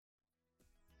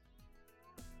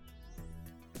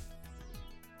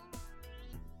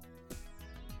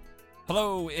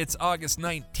Hello, it's August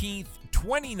 19th,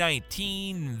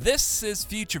 2019. This is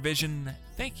Future Vision.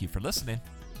 Thank you for listening.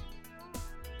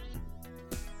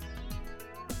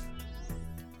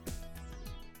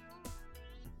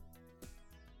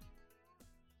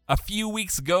 A few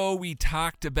weeks ago, we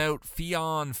talked about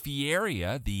Fionn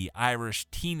Fieria, the Irish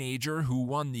teenager who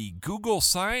won the Google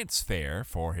Science Fair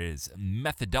for his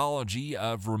methodology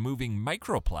of removing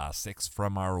microplastics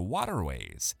from our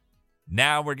waterways.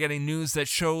 Now we're getting news that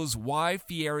shows why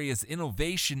Fieria's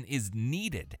innovation is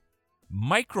needed.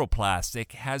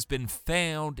 Microplastic has been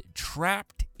found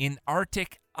trapped in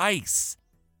Arctic ice.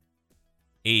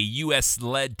 A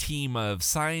U.S.-led team of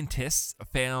scientists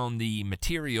found the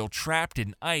material trapped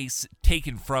in ice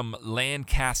taken from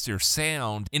Lancaster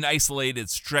Sound, an isolated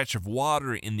stretch of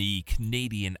water in the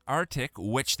Canadian Arctic,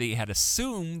 which they had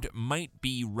assumed might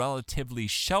be relatively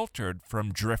sheltered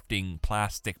from drifting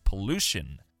plastic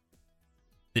pollution.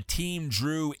 The team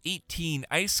drew 18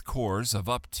 ice cores of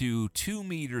up to 2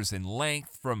 meters in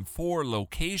length from 4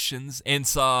 locations and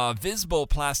saw visible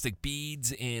plastic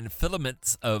beads and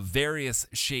filaments of various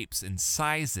shapes and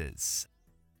sizes.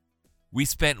 We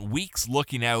spent weeks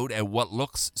looking out at what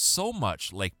looks so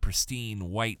much like pristine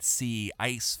white sea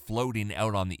ice floating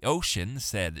out on the ocean,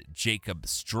 said Jacob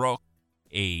Stroke,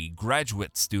 a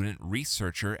graduate student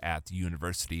researcher at the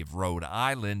University of Rhode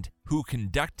Island, who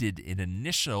conducted an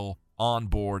initial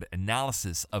onboard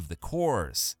analysis of the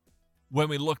cores. When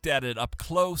we looked at it up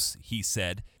close, he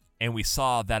said, and we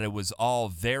saw that it was all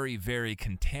very, very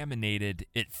contaminated,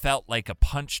 it felt like a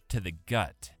punch to the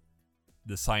gut.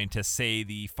 The scientists say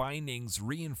the findings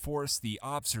reinforce the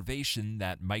observation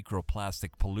that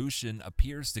microplastic pollution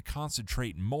appears to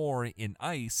concentrate more in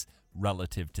ice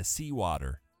relative to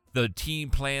seawater. The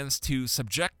team plans to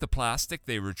subject the plastic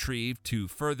they retrieved to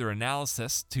further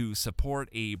analysis to support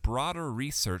a broader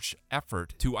research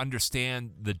effort to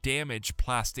understand the damage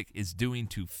plastic is doing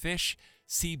to fish,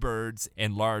 seabirds,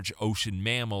 and large ocean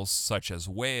mammals such as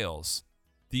whales.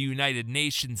 The United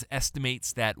Nations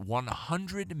estimates that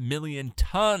 100 million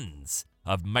tons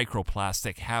of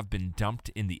microplastic have been dumped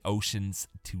in the oceans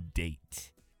to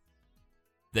date.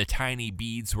 The tiny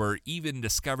beads were even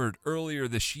discovered earlier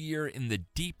this year in the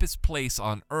deepest place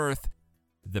on Earth,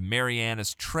 the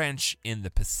Marianas Trench in the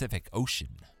Pacific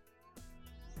Ocean.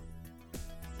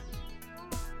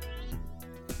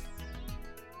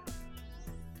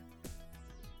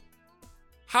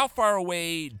 How far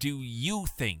away do you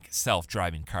think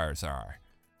self-driving cars are?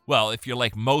 Well, if you're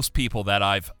like most people that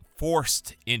I've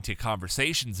forced into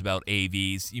conversations about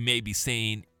AVs, you may be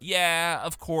saying, yeah,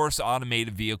 of course,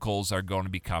 automated vehicles are going to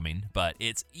be coming, but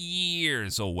it's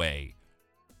years away.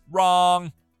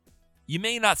 Wrong. You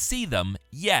may not see them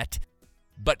yet,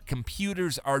 but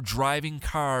computers are driving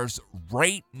cars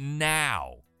right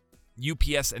now.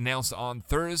 UPS announced on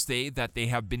Thursday that they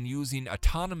have been using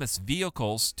autonomous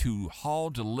vehicles to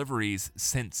haul deliveries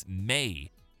since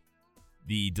May.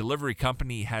 The delivery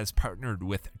company has partnered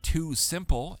with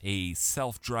TuSimple, a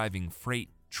self-driving freight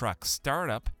truck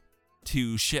startup,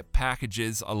 to ship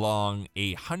packages along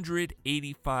a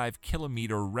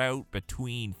 185-kilometer route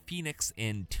between Phoenix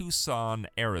and Tucson,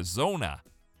 Arizona.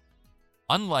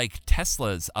 Unlike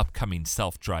Tesla's upcoming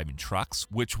self-driving trucks,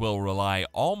 which will rely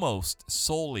almost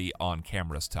solely on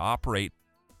cameras to operate,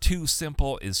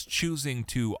 TuSimple is choosing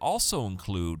to also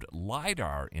include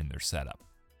LiDAR in their setup.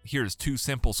 Here's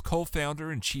TuSimple's co-founder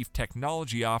and chief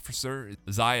technology officer,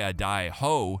 Zia-Dai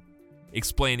Ho,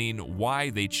 explaining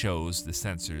why they chose the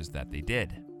sensors that they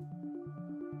did.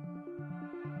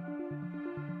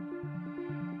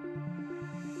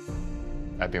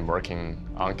 I've been working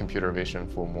on computer vision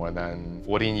for more than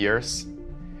 14 years,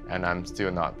 and I'm still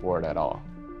not bored at all.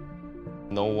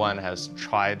 No one has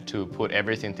tried to put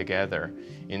everything together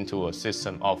into a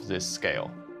system of this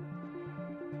scale.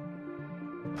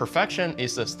 Perfection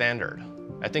is a standard.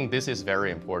 I think this is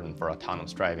very important for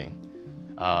autonomous driving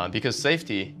because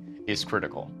safety is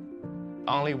critical.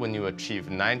 Only when you achieve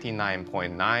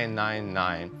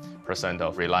 99.999%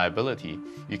 of reliability,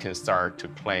 you can start to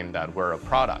claim that we're a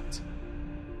product.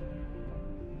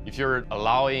 If you're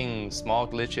allowing small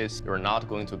glitches, you're not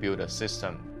going to build a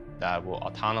system that will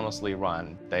autonomously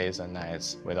run days and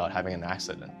nights without having an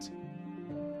accident.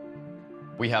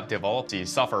 We have developed the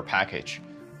software package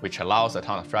which allows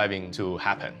autonomous driving to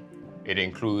happen. It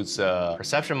includes a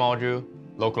perception module,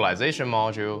 localization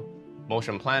module,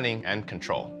 motion planning and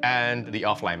control, and the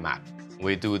offline map.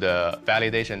 We do the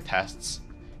validation tests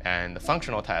and the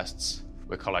functional tests.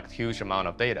 We collect huge amount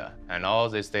of data, and all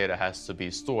this data has to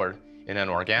be stored in an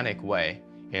organic way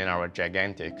in our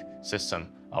gigantic system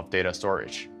of data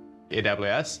storage.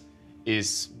 AWS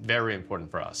is very important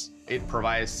for us. It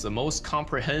provides the most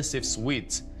comprehensive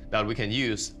suite that we can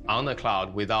use on the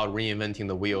cloud without reinventing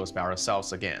the wheels by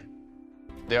ourselves again.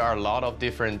 There are a lot of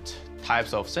different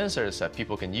types of sensors that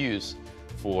people can use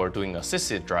for doing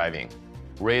assisted driving,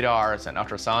 radars and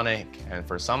ultrasonic, and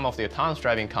for some of the autonomous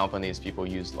driving companies, people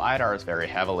use LiDARs very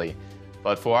heavily.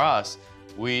 But for us,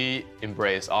 we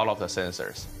embrace all of the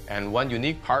sensors. And one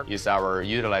unique part is our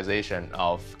utilization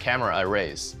of camera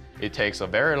arrays. It takes a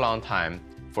very long time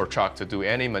for truck to do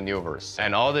any maneuvers.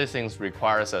 And all these things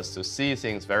requires us to see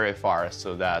things very far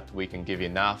so that we can give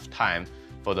enough time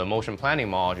for the motion planning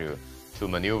module to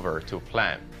maneuver, to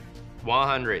plan.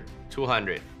 100,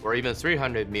 200, or even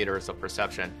 300 meters of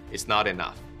perception is not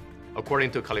enough.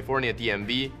 According to California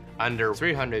DMV, under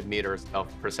 300 meters of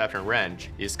perception range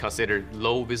is considered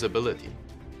low visibility.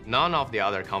 None of the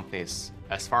other companies,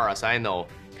 as far as I know,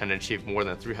 can achieve more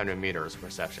than 300 meters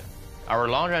perception. Our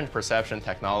long-range perception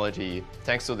technology,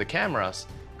 thanks to the cameras,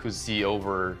 could see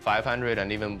over 500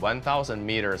 and even 1,000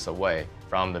 meters away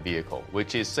from the vehicle,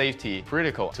 which is safety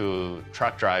critical to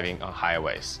truck driving on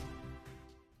highways.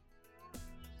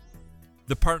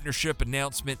 The partnership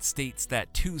announcement states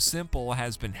that TuSimple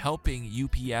has been helping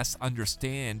UPS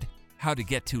understand how to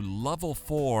get to level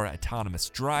 4 autonomous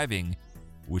driving,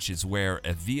 which is where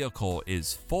a vehicle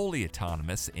is fully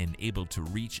autonomous and able to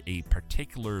reach a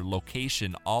particular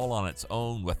location all on its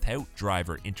own without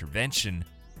driver intervention.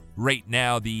 Right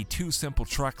now, the TuSimple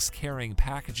trucks carrying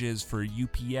packages for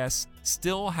UPS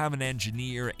still have an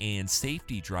engineer and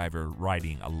safety driver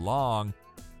riding along,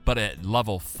 but at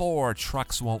level 4,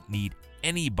 trucks won't need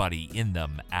anybody in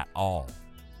them at all.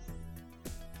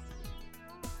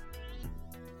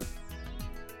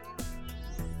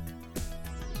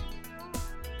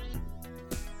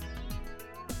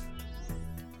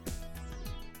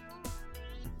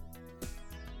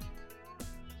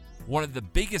 One of the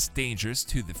biggest dangers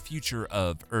to the future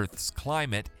of Earth's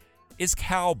climate is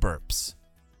cow burps.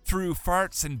 Through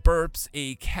farts and burps,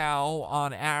 a cow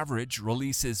on average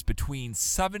releases between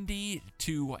 70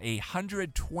 to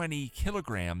 120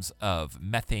 kilograms of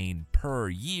methane per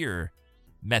year.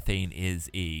 Methane is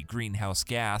a greenhouse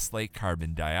gas like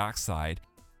carbon dioxide,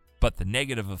 but the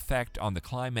negative effect on the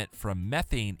climate from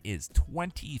methane is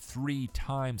 23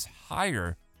 times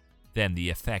higher than the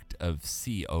effect of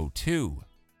CO2.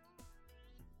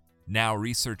 Now,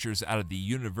 researchers out of the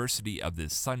University of the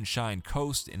Sunshine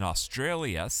Coast in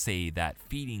Australia say that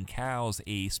feeding cows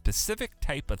a specific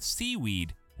type of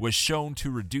seaweed was shown to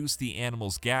reduce the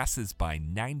animal's gases by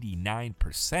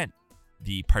 99%.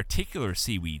 The particular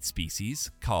seaweed species,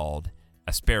 called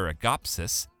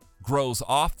Asparagopsis, grows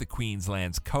off the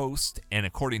Queensland's coast, and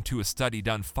according to a study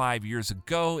done 5 years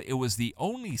ago, it was the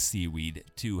only seaweed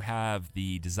to have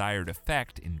the desired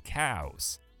effect in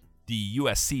cows. The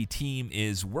USC team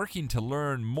is working to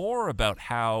learn more about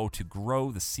how to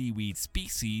grow the seaweed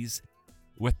species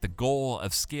with the goal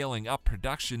of scaling up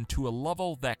production to a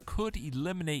level that could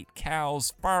eliminate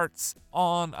cows' farts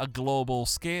on a global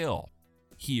scale.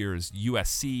 Here's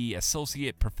USC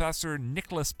Associate Professor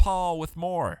Nicholas Paul with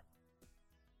more.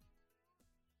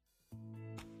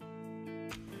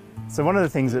 So one of the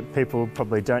things that people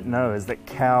probably don't know is that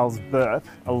cows burp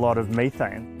a lot of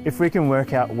methane. If we can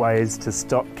work out ways to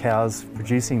stop cows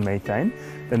producing methane,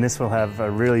 then this will have a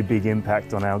really big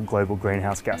impact on our global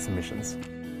greenhouse gas emissions.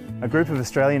 A group of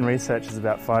Australian researchers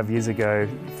about 5 years ago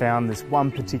found this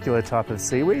one particular type of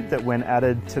seaweed that when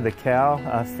added to the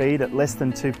cow feed at less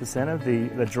than 2% of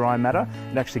the dry matter,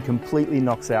 it actually completely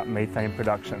knocks out methane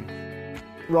production.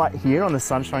 Right here on the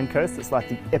Sunshine Coast, it's like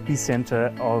the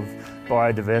epicenter of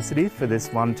biodiversity for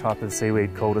this one type of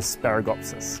seaweed called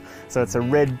Asparagopsis. So it's a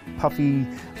red, puffy,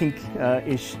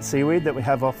 pink-ish seaweed that we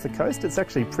have off the coast. It's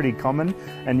actually pretty common,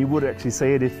 and you would actually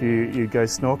see it if you go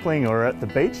snorkeling or at the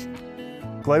beach.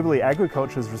 Globally,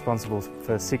 agriculture is responsible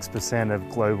for 6% of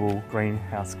global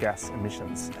greenhouse gas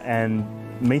emissions, and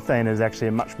methane is actually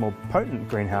a much more potent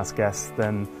greenhouse gas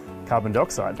than carbon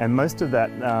dioxide. And most of that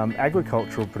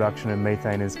agricultural production of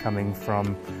methane is coming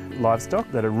from livestock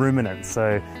that are ruminants,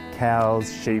 so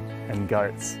cows, sheep and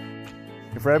goats.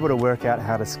 If we're able to work out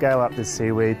how to scale up this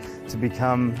seaweed to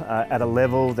become at a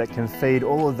level that can feed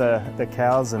all of the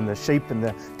cows and the sheep and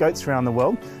the goats around the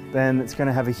world, then it's going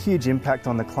to have a huge impact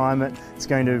on the climate. It's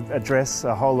going to address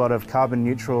a whole lot of carbon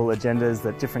neutral agendas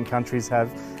that different countries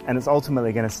have, and it's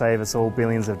ultimately going to save us all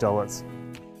billions of dollars.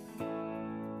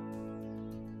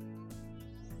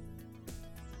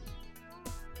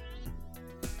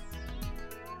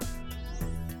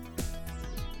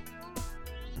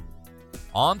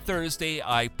 On Thursday,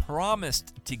 I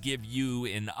promised to give you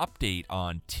an update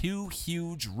on 2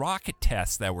 huge rocket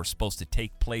tests that were supposed to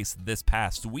take place this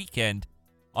past weekend.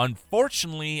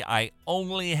 Unfortunately, I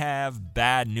only have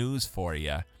bad news for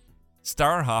you.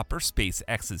 Starhopper,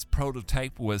 SpaceX's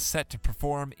prototype, was set to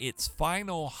perform its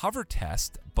final hover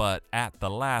test, but at the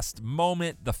last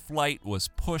moment, the flight was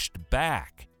pushed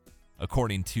back.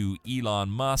 According to Elon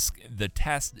Musk, the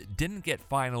test didn't get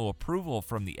final approval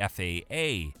from the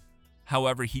FAA.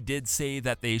 However, he did say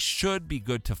that they should be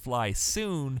good to fly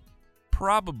soon,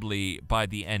 probably by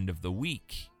the end of the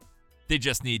week. They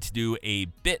just need to do a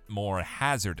bit more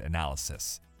hazard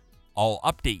analysis. I'll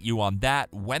update you on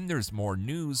that when there's more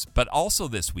news, but also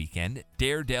this weekend,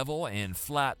 Daredevil and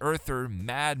flat earther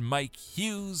Mad Mike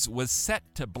Hughes was set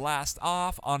to blast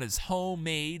off on his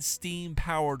homemade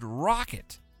steam-powered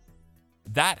rocket.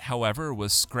 That, however,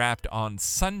 was scrapped on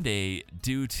Sunday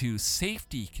due to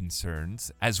safety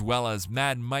concerns, as well as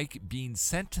Mad Mike being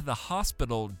sent to the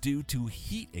hospital due to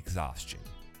heat exhaustion.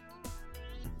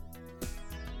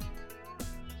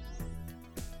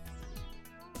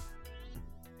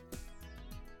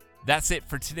 That's it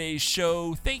for today's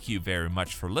show. Thank you very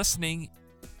much for listening.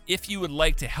 If you would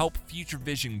like to help Future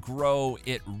Vision grow,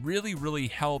 it really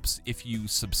helps if you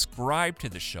subscribe to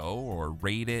the show or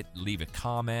rate it, leave a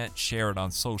comment, share it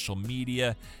on social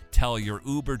media, tell your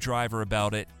Uber driver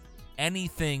about it.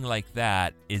 Anything like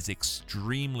that is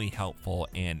extremely helpful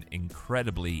and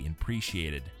incredibly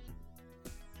appreciated.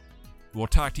 We'll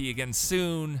talk to you again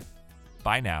soon.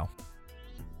 Bye now.